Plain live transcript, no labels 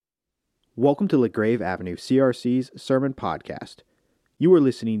Welcome to LaGrave Avenue CRC's Sermon Podcast. You are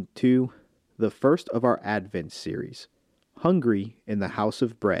listening to the first of our Advent series, Hungry in the House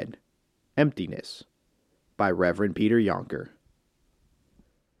of Bread, Emptiness, by Reverend Peter Yonker.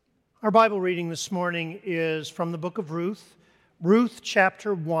 Our Bible reading this morning is from the book of Ruth, Ruth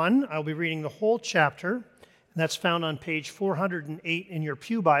chapter 1. I'll be reading the whole chapter, and that's found on page 408 in your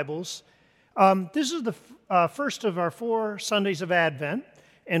pew Bibles. This is the first of our 4 Sundays of Advent,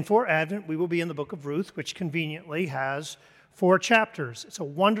 and for Advent we will be in the book of Ruth, which conveniently has 4 chapters. It's a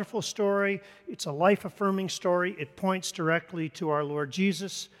wonderful story. It's a life-affirming story. It points directly to our Lord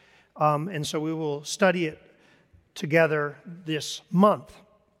Jesus, and so we will study it together this month.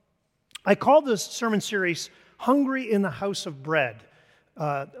 I call this sermon series Hungry in the House of Bread.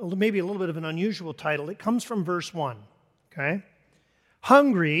 Maybe a little bit of an unusual title. It comes from verse 1. Okay?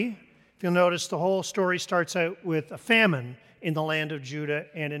 Hungry, if you'll notice, the whole story starts out with a famine in the land of Judah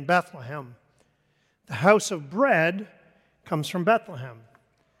and in Bethlehem. The house of bread comes from Bethlehem.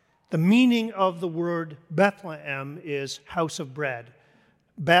 The meaning of the word Bethlehem is house of bread.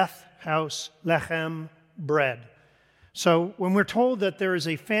 Beth, house, lechem, bread. So when we're told that there is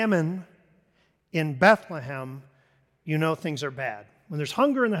a famine in Bethlehem, you know things are bad. When there's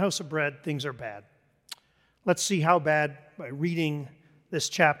hunger in the house of bread, things are bad. Let's see how bad by reading this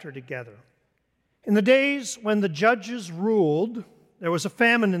chapter together. In the days when the judges ruled, there was a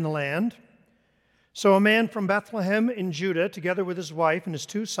famine in the land. So a man from Bethlehem in Judah, together with his wife and his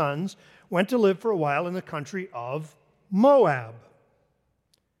 2 sons, went to live for a while in the country of Moab.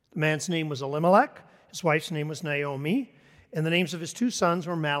 The man's name was Elimelech, his wife's name was Naomi, and the names of his 2 sons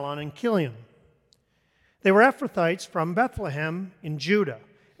were Mahlon and Chilion. They were Ephrathites from Bethlehem in Judah,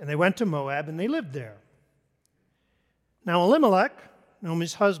 and they went to Moab and they lived there. Now Elimelech,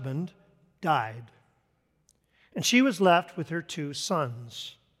 Naomi's husband, died, and she was left with her 2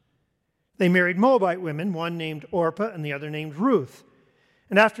 sons. They married Moabite women, one named Orpah and the other named Ruth.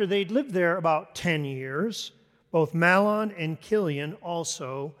 And after they'd lived there about 10 years, both Mahlon and Chilion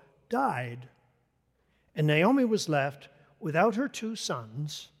also died. And Naomi was left without her 2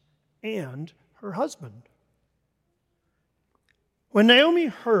 sons and her husband. When Naomi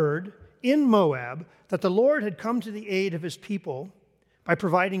heard in Moab that the Lord had come to the aid of his people by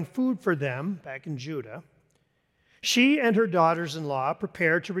providing food for them back in Judah, she and her daughters-in-law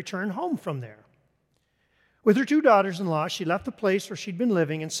prepared to return home from there. With her 2 daughters-in-law, she left the place where she'd been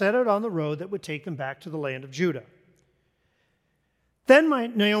living and set out on the road that would take them back to the land of Judah. Then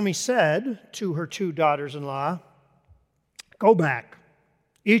Naomi said to her 2 daughters-in-law, "Go back,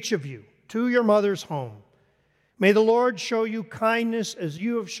 each of you, to your mother's home. May the Lord show you kindness as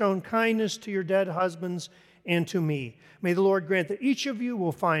you have shown kindness to your dead husbands and to me. May the Lord grant that each of you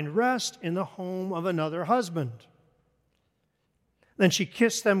will find rest in the home of another husband." Then she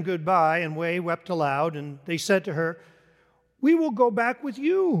kissed them goodbye, and wept aloud, and they said to her, "We will go back with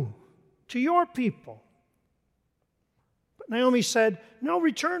you to your people." But Naomi said, "No,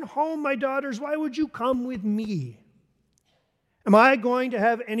 return home, my daughters. Why would you come with me? Am I going to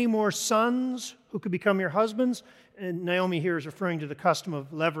have any more sons who could become your husbands?" And Naomi here is referring to the custom of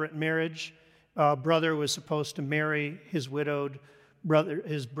levirate marriage. Brother was supposed to marry his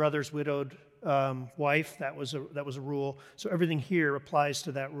brother's widowed wife. That was a rule. So everything here applies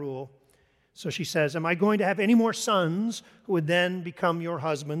to that rule. So she says, "Am I going to have any more sons who would then become your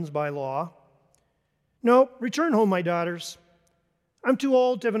husbands by law? No, return home, my daughters. I'm too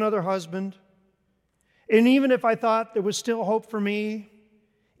old to have another husband. And even if I thought there was still hope for me,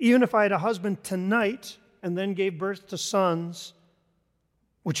 even if I had a husband tonight and then gave birth to sons,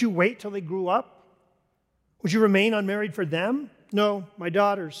 would you wait till they grew up? Would you remain unmarried for them? No, my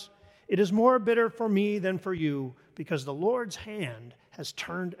daughters, it is more bitter for me than for you, because the Lord's hand has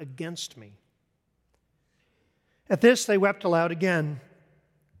turned against me." At this, they wept aloud again.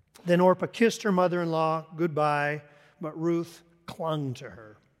 Then Orpah kissed her mother-in-law goodbye, but Ruth clung to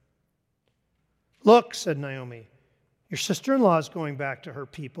her. "Look," said Naomi, "your sister-in-law is going back to her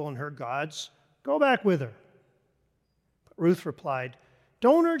people and her gods. Go back with her." But Ruth replied,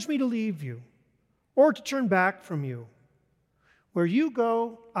 "Don't urge me to leave you or to turn back from you. Where you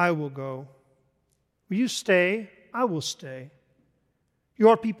go, I will go. Where you stay, I will stay.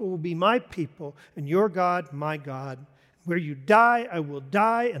 Your people will be my people, and your God, my God. Where you die, I will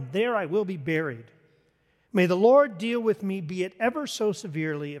die, and there I will be buried. May the Lord deal with me, be it ever so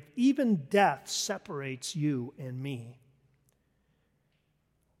severely, if even death separates you and me."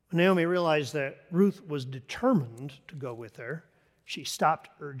 When Naomi realized that Ruth was determined to go with her, she stopped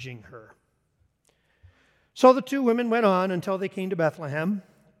urging her. So the 2 women went on until they came to Bethlehem.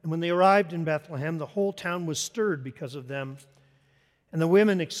 And when they arrived in Bethlehem, the whole town was stirred because of them. And the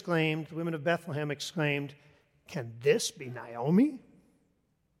women of Bethlehem exclaimed, "Can this be Naomi?"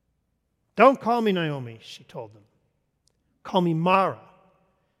 "Don't call me Naomi," she told them. "Call me Mara,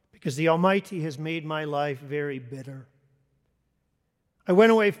 because the Almighty has made my life very bitter. I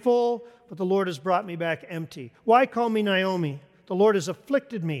went away full, but the Lord has brought me back empty. Why call me Naomi? The Lord has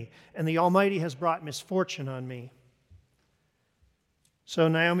afflicted me, and the Almighty has brought misfortune on me." So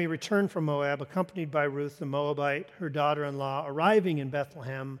Naomi returned from Moab, accompanied by Ruth the Moabite, her daughter-in-law, arriving in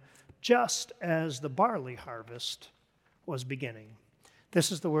Bethlehem just as the barley harvest was beginning. This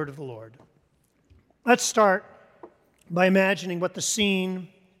is the word of the Lord. Let's start by imagining what the scene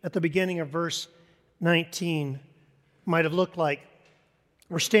at the beginning of verse 19 might have looked like.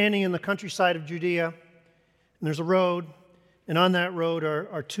 We're standing in the countryside of Judea, and there's a road, and on that road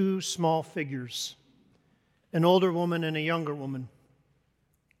are two small figures, an older woman and a younger woman.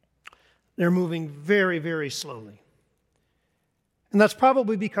 They're moving very, very slowly. And that's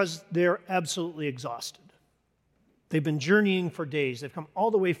probably because they're absolutely exhausted. They've been journeying for days. They've come all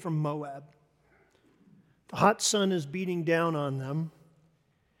the way from Moab. The hot sun is beating down on them.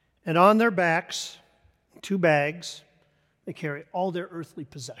 And on their backs, 2 bags, they carry all their earthly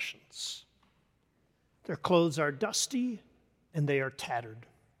possessions. Their clothes are dusty and they are tattered.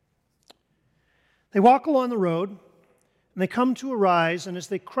 They walk along the road, and they come to a rise, and as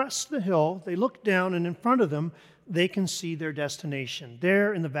they crest the hill, they look down, and in front of them, they can see their destination.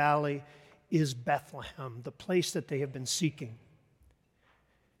 There in the valley is Bethlehem, the place that they have been seeking.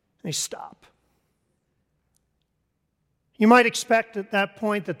 They stop. You might expect at that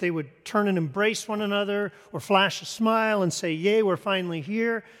point that they would turn and embrace one another or flash a smile and say, "Yay, we're finally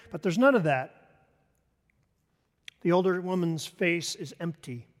here," but there's none of that. The older woman's face is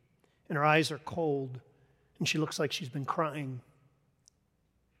empty, and her eyes are cold, and she looks like she's been crying.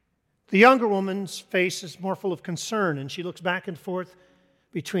 The younger woman's face is more full of concern, and she looks back and forth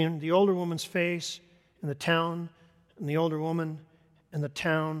between the older woman's face and the town, and the older woman and the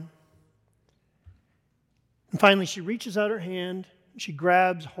town. And finally, she reaches out her hand, and she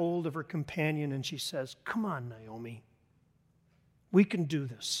grabs hold of her companion, and she says, "Come on, Naomi. We can do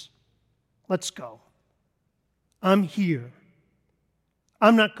this. Let's go. I'm here.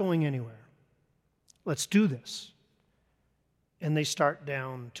 I'm not going anywhere. Let's do this." And they start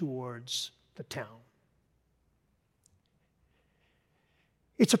down towards the town.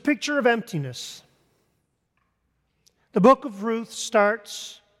 It's a picture of emptiness. The book of Ruth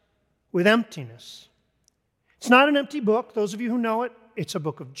starts with emptiness. It's not an empty book. Those of you who know it, it's a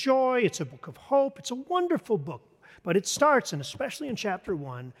book of joy. It's a book of hope. It's a wonderful book. But it starts, and especially in chapter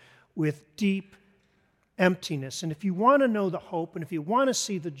 1, with deep emptiness. And if you want to know the hope, and if you want to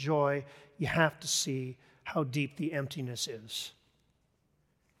see the joy, you have to see how deep the emptiness is.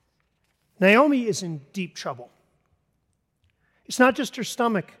 Naomi is in deep trouble. It's not just her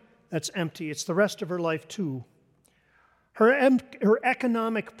stomach that's empty, it's the rest of her life too. Her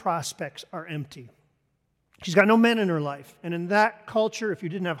economic prospects are empty. She's got no men in her life. And in that culture, if you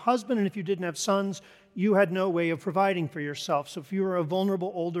didn't have a husband and if you didn't have sons, you had no way of providing for yourself. So if you were a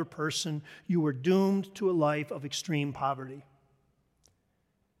vulnerable older person, you were doomed to a life of extreme poverty.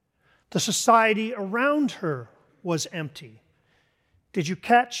 The society around her was empty. Did you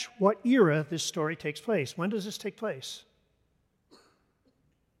catch what era this story takes place? When does this take place?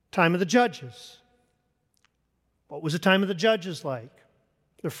 Time of the Judges. What was the time of the Judges like?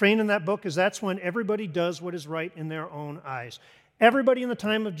 The refrain in that book is that's when everybody does what is right in their own eyes. Everybody in the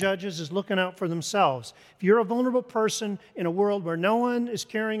time of Judges is looking out for themselves. If you're a vulnerable person in a world where no one is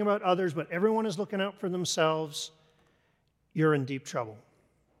caring about others, but everyone is looking out for themselves, you're in deep trouble.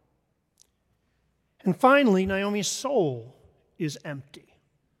 And finally, Naomi's soul is empty.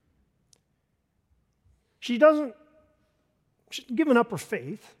 She's given up her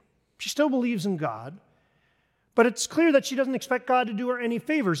faith. She still believes in God. But it's clear that she doesn't expect God to do her any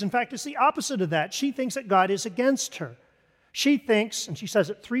favors. In fact, it's the opposite of that. She thinks that God is against her. She thinks, and she says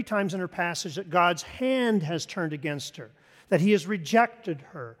it 3 times in her passage, that God's hand has turned against her, that he has rejected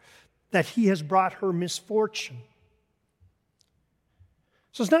her, that he has brought her misfortune.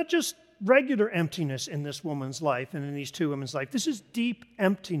 So it's not just regular emptiness in this woman's life and in these 2 women's life. This is deep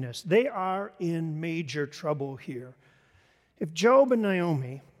emptiness. They are in major trouble here. If Job and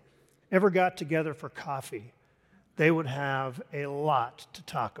Naomi ever got together for coffee, they would have a lot to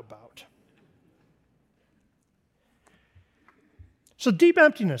talk about. So deep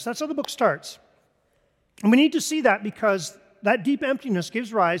emptiness, that's how the book starts. And we need to see that because that deep emptiness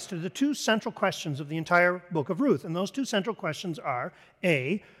gives rise to the 2 central questions of the entire book of Ruth. And those 2 central questions are,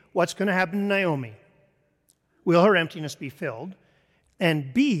 A, what's going to happen to Naomi? Will her emptiness be filled?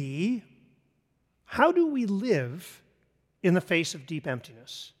 And B, how do we live in the face of deep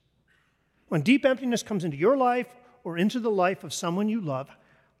emptiness? When deep emptiness comes into your life or into the life of someone you love,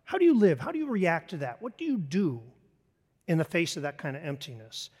 how do you live? How do you react to that? What do you do in the face of that kind of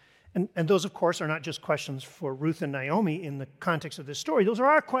emptiness? And those, of course, are not just questions for Ruth and Naomi in the context of this story. Those are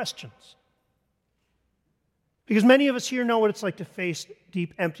our questions. Because many of us here know what it's like to face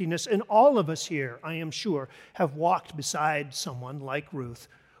deep emptiness, and all of us here, I am sure, have walked beside someone like Ruth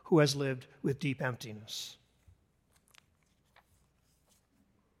who has lived with deep emptiness.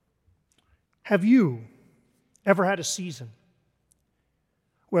 Have you ever had a season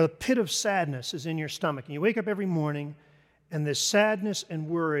where the pit of sadness is in your stomach, and you wake up every morning and this sadness and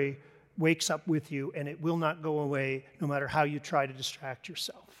worry wakes up with you, and it will not go away no matter how you try to distract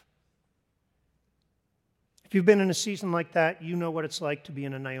yourself? If you've been in a season like that, you know what it's like to be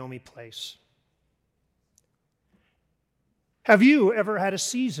in a Naomi place. Have you ever had a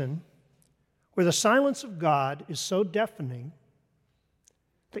season where the silence of God is so deafening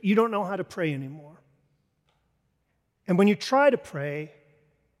that you don't know how to pray anymore? And when you try to pray,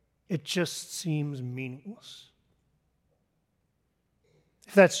 it just seems meaningless.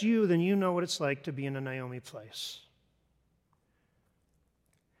 If that's you, then you know what it's like to be in a Naomi place.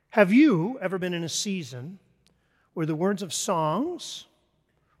 Have you ever been in a season where the words of songs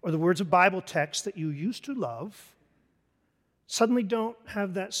or the words of Bible texts that you used to love suddenly don't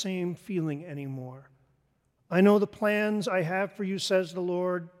have that same feeling anymore? I know the plans I have for you, says the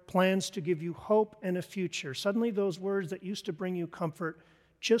Lord, plans to give you hope and a future. Suddenly those words that used to bring you comfort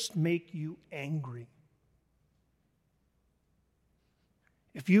just make you angry.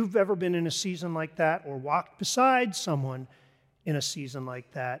 If you've ever been in a season like that or walked beside someone in a season like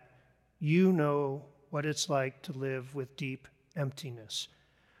that, you know what it's like to live with deep emptiness.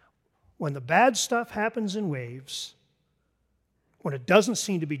 When the bad stuff happens in waves, when it doesn't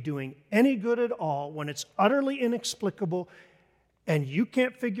seem to be doing any good at all, when it's utterly inexplicable, and you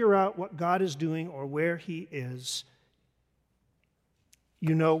can't figure out what God is doing or where He is,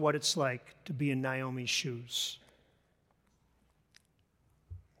 you know what it's like to be in Naomi's shoes.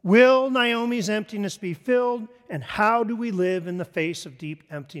 Will Naomi's emptiness be filled? And how do we live in the face of deep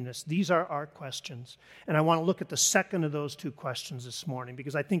emptiness? These are our questions. And I want to look at the second of those two questions this morning,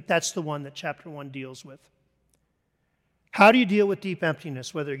 because I think that's the one that chapter 1 deals with. How do you deal with deep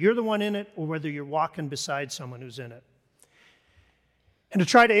emptiness, whether you're the one in it or whether you're walking beside someone who's in it? And to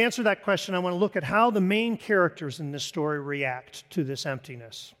try to answer that question, I want to look at how the main characters in this story react to this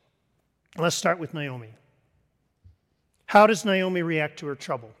emptiness. Let's start with Naomi. How does Naomi react to her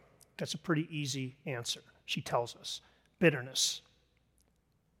trouble? That's a pretty easy answer. She tells us. Bitterness.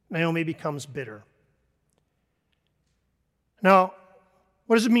 Naomi becomes bitter. Now,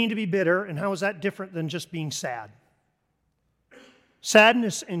 what does it mean to be bitter, and how is that different than just being sad?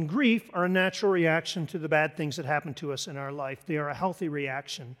 Sadness and grief are a natural reaction to the bad things that happen to us in our life. They are a healthy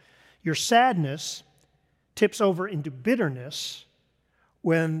reaction. Your sadness tips over into bitterness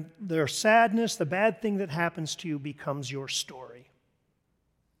when their sadness, the bad thing that happens to you, becomes your story,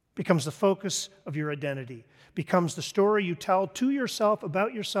 becomes the focus of your identity, becomes the story you tell to yourself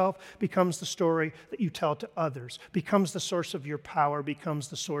about yourself, becomes the story that you tell to others, becomes the source of your power, becomes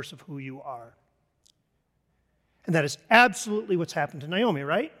the source of who you are. And that is absolutely what's happened to Naomi,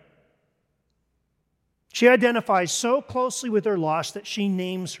 right? She identifies so closely with her loss that she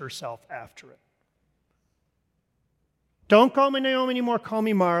names herself after it. Don't call me Naomi anymore, call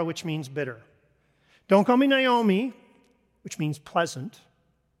me Mara, which means bitter. Don't call me Naomi, which means pleasant.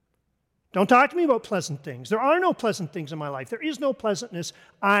 Don't talk to me about pleasant things. There are no pleasant things in my life. There is no pleasantness.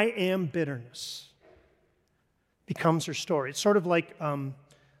 I am bitterness. Becomes her story. It's sort of like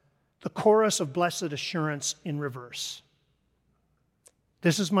the chorus of Blessed Assurance in reverse.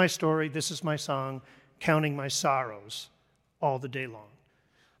 This is my story, this is my song, counting my sorrows all the day long.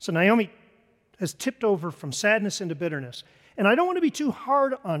 So Naomi has tipped over from sadness into bitterness. And I don't want to be too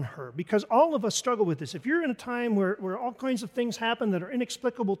hard on her, because all of us struggle with this. If you're in a time where all kinds of things happen that are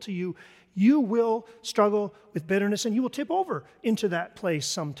inexplicable to you, you will struggle with bitterness and you will tip over into that place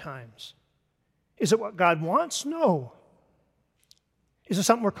sometimes. Is it what God wants? No. Is it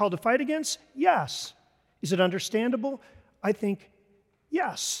something we're called to fight against? Yes. Is it understandable? I think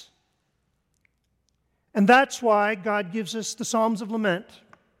yes. And that's why God gives us the Psalms of Lament.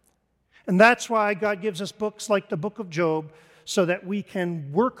 And that's why God gives us books like the book of Job, so that we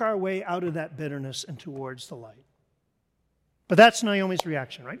can work our way out of that bitterness and towards the light. But that's Naomi's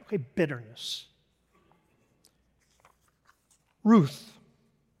reaction, right? Okay, bitterness. Ruth.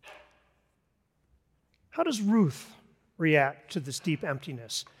 How does Ruth react to this deep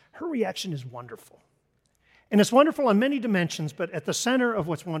emptiness? Her reaction is wonderful. And it's wonderful on many dimensions, but at the center of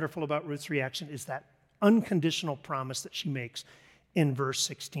what's wonderful about Ruth's reaction is that unconditional promise that she makes in verse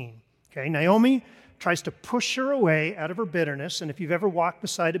 16. Okay, Naomi tries to push her away out of her bitterness, and if you've ever walked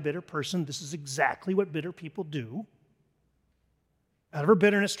beside a bitter person, this is exactly what bitter people do. Out of her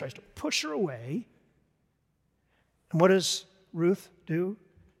bitterness, tries to push her away. And what does Ruth do?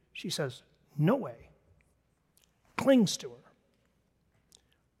 She says, no way. Clings to her.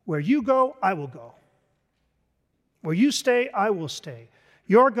 Where you go, I will go. Where you stay, I will stay.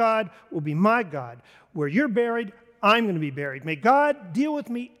 Your God will be my God. Where you're buried, I'm going to be buried. May God deal with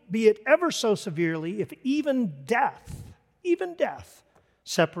me, be it ever so severely, if even death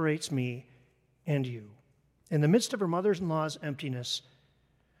separates me and you. In the midst of her mother-in-law's emptiness,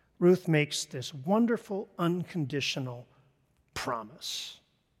 Ruth makes this wonderful, unconditional promise.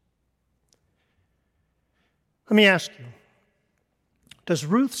 Let me ask you, does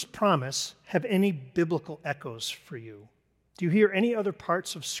Ruth's promise have any biblical echoes for you? Do you hear any other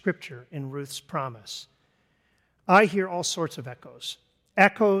parts of Scripture in Ruth's promise? I hear all sorts of echoes.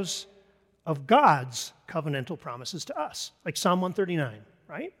 Echoes of God's covenantal promises to us, like Psalm 139,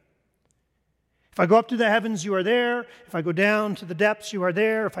 right? If I go up to the heavens, you are there. If I go down to the depths, you are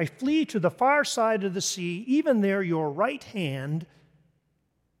there. If I flee to the far side of the sea, even there your right hand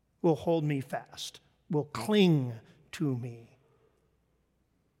will hold me fast, will cling to me.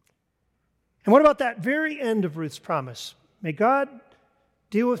 And what about that very end of Ruth's promise? May God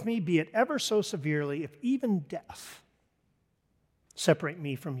deal with me, be it ever so severely, if even death separate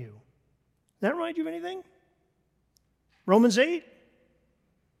me from you. Does that remind you of anything? Romans 8?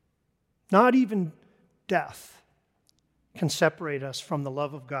 Not even death can separate us from the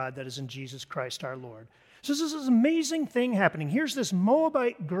love of God that is in Jesus Christ our Lord. So this is this amazing thing happening. Here's this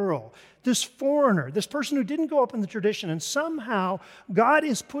Moabite girl, this foreigner, this person who didn't go up in the tradition, and somehow God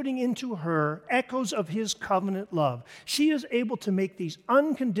is putting into her echoes of his covenant love. She is able to make these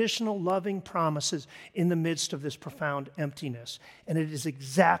unconditional loving promises in the midst of this profound emptiness. And it is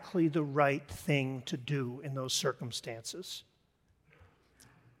exactly the right thing to do in those circumstances.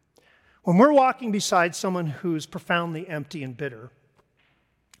 When we're walking beside someone who's profoundly empty and bitter,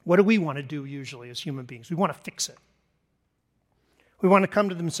 what do we want to do usually as human beings? We want to fix it. We want to come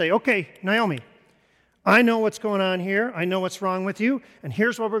to them and say, okay, Naomi, I know what's going on here. I know what's wrong with you, and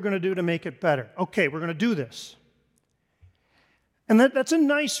here's what we're going to do to make it better. Okay, we're going to do this. And that's a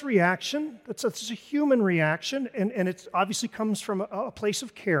nice reaction. That's a human reaction, and it obviously comes from a place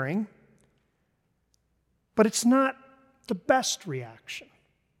of caring, but it's not the best reaction.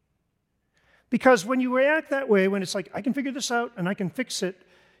 Because when you react that way, when it's like, I can figure this out and I can fix it,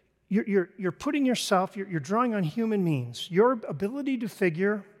 you're putting yourself, you're drawing on human means, your ability to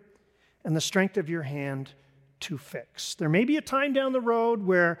figure and the strength of your hand to fix. There may be a time down the road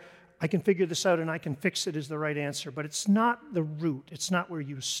where I can figure this out and I can fix it is the right answer, but it's not the root. It's not where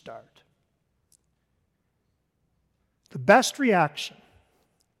you start. The best reaction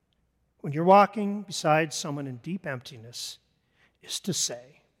when you're walking beside someone in deep emptiness is to say,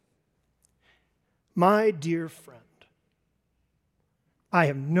 my dear friend, I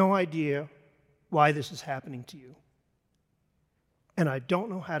have no idea why this is happening to you, and I don't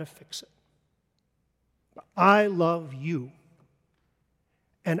know how to fix it. But I love you,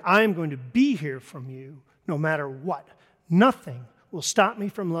 and I'm going to be here from you no matter what. Nothing will stop me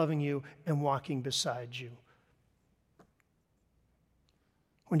from loving you and walking beside you.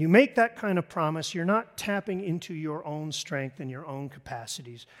 When you make that kind of promise, you're not tapping into your own strength and your own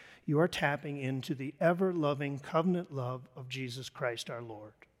capacities. You are tapping into the ever-loving covenant love of Jesus Christ our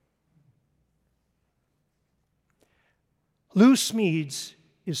Lord. Lou Smedes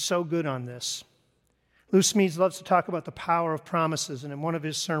is so good on this. Lou Smedes loves to talk about the power of promises, and in one of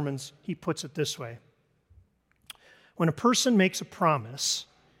his sermons, he puts it this way. When a person makes a promise,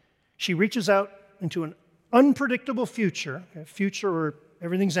 she reaches out into an unpredictable future, a future where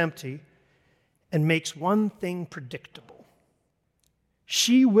everything's empty, and makes one thing predictable.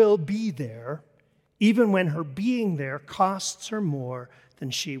 She will be there even when her being there costs her more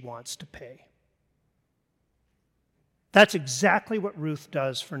than she wants to pay. That's exactly what Ruth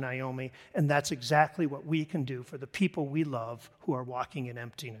does for Naomi, and that's exactly what we can do for the people we love who are walking in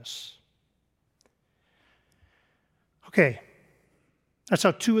emptiness. Okay, that's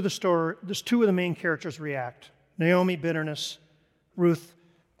how two of the main characters react. Naomi, bitterness. Ruth,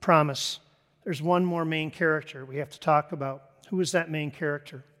 promise. There's one more main character we have to talk about. Who is that main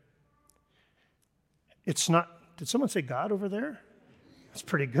character? It's not, did someone say God over there? That's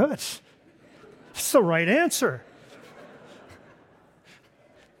pretty good. That's the right answer.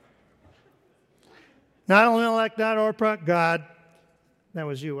 Not Elimelech, not Orpah, God. That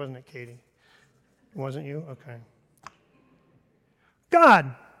was you, wasn't it, Katie? It wasn't you? Okay.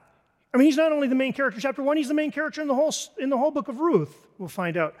 God. I mean, he's not only the main character in chapter 1, he's the main character in the whole book of Ruth, we'll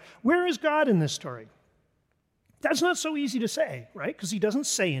find out. Where is God in this story? That's not so easy to say, right? Because he doesn't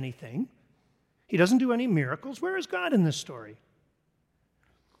say anything. He doesn't do any miracles. Where is God in this story?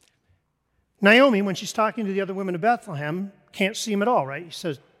 Naomi, when she's talking to the other women of Bethlehem, can't see him at all, right? He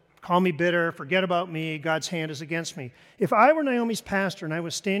says, call me bitter, forget about me, God's hand is against me. If I were Naomi's pastor and I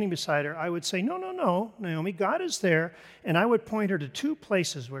was standing beside her, I would say, no, Naomi, God is there, and I would point her to two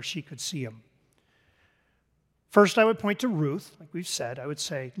places where she could see him. First, I would point to Ruth, like we've said. I would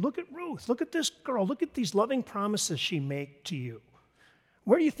say, look at Ruth, look at this girl, look at these loving promises she made to you.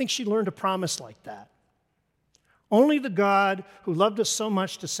 Where do you think she learned a promise like that? Only the God who loved us so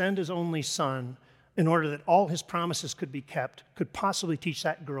much to send his only son in order that all his promises could be kept could possibly teach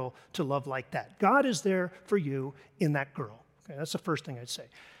that girl to love like that. God is there for you in that girl. Okay, that's the first thing I'd say.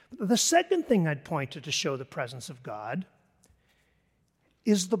 The second thing I'd point to show the presence of God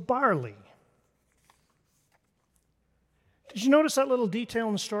is the barley. Did you notice that little detail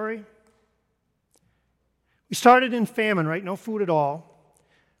in the story? We started in famine, right? No food at all.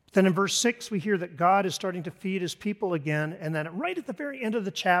 Then in verse 6, we hear that God is starting to feed his people again. And then right at the very end of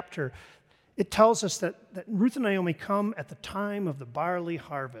the chapter, it tells us that Ruth and Naomi come at the time of the barley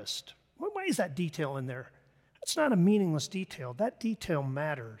harvest. Why is that detail in there? That's not a meaningless detail. That detail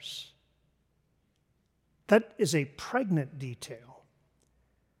matters. That is a pregnant detail.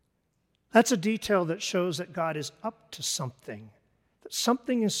 That's a detail that shows that God is up to something, that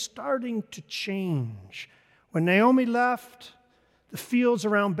something is starting to change. When Naomi left, the fields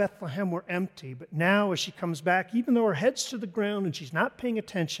around Bethlehem were empty, but now as she comes back, even though her head's to the ground and she's not paying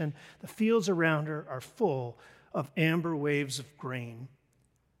attention, the fields around her are full of amber waves of grain.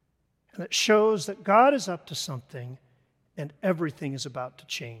 And it shows that God is up to something and everything is about to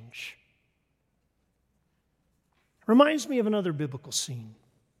change. It reminds me of another biblical scene.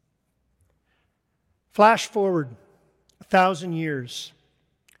 Flash forward 1,000 years,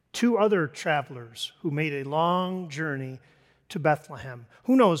 two other travelers who made a long journey to Bethlehem.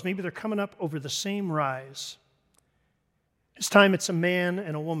 Who knows, maybe they're coming up over the same rise. This time it's a man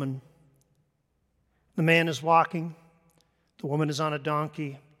and a woman. The man is walking, the woman is on a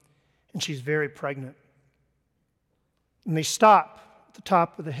donkey, and she's very pregnant. And they stop at the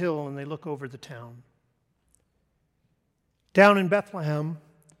top of the hill and they look over the town. Down in Bethlehem,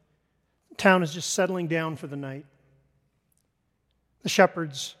 the town is just settling down for the night. The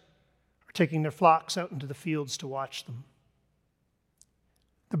shepherds are taking their flocks out into the fields to watch them.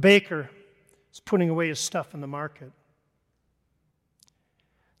 The baker is putting away his stuff in the market.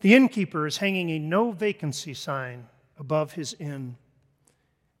 The innkeeper is hanging a no vacancy sign above his inn.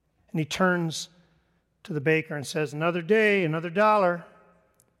 And he turns to the baker and says, "Another day, another dollar."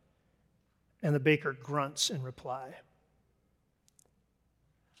 And the baker grunts in reply.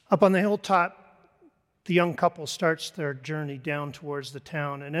 Up on the hilltop, the young couple starts their journey down towards the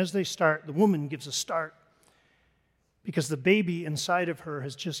town. And as they start, the woman gives a start because the baby inside of her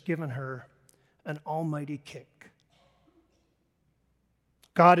has just given her an almighty kick.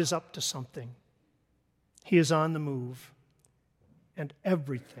 God is up to something. He is on the move. And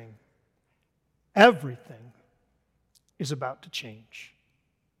everything is about to change.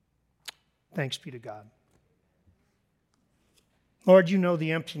 Thanks be to God. Lord, you know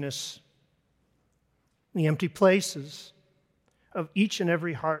the emptiness, the empty places of each and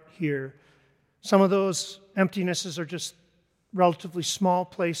every heart here. Some of those emptinesses are just relatively small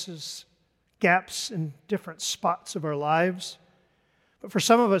places, gaps in different spots of our lives. But for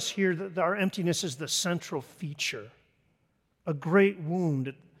some of us here, our emptiness is the central feature, a great wound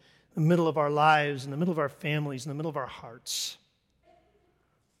in the middle of our lives, in the middle of our families, in the middle of our hearts.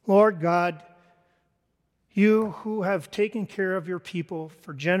 Lord God, you who have taken care of your people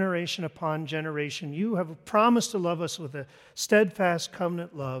for generation upon generation, you have promised to love us with a steadfast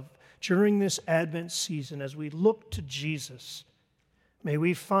covenant love during this Advent season as we look to Jesus. May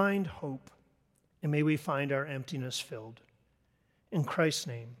we find hope and may we find our emptiness filled. In Christ's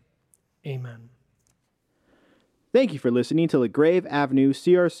name, amen. Thank you for listening to the Grave Avenue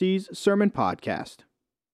CRC's Sermon Podcast.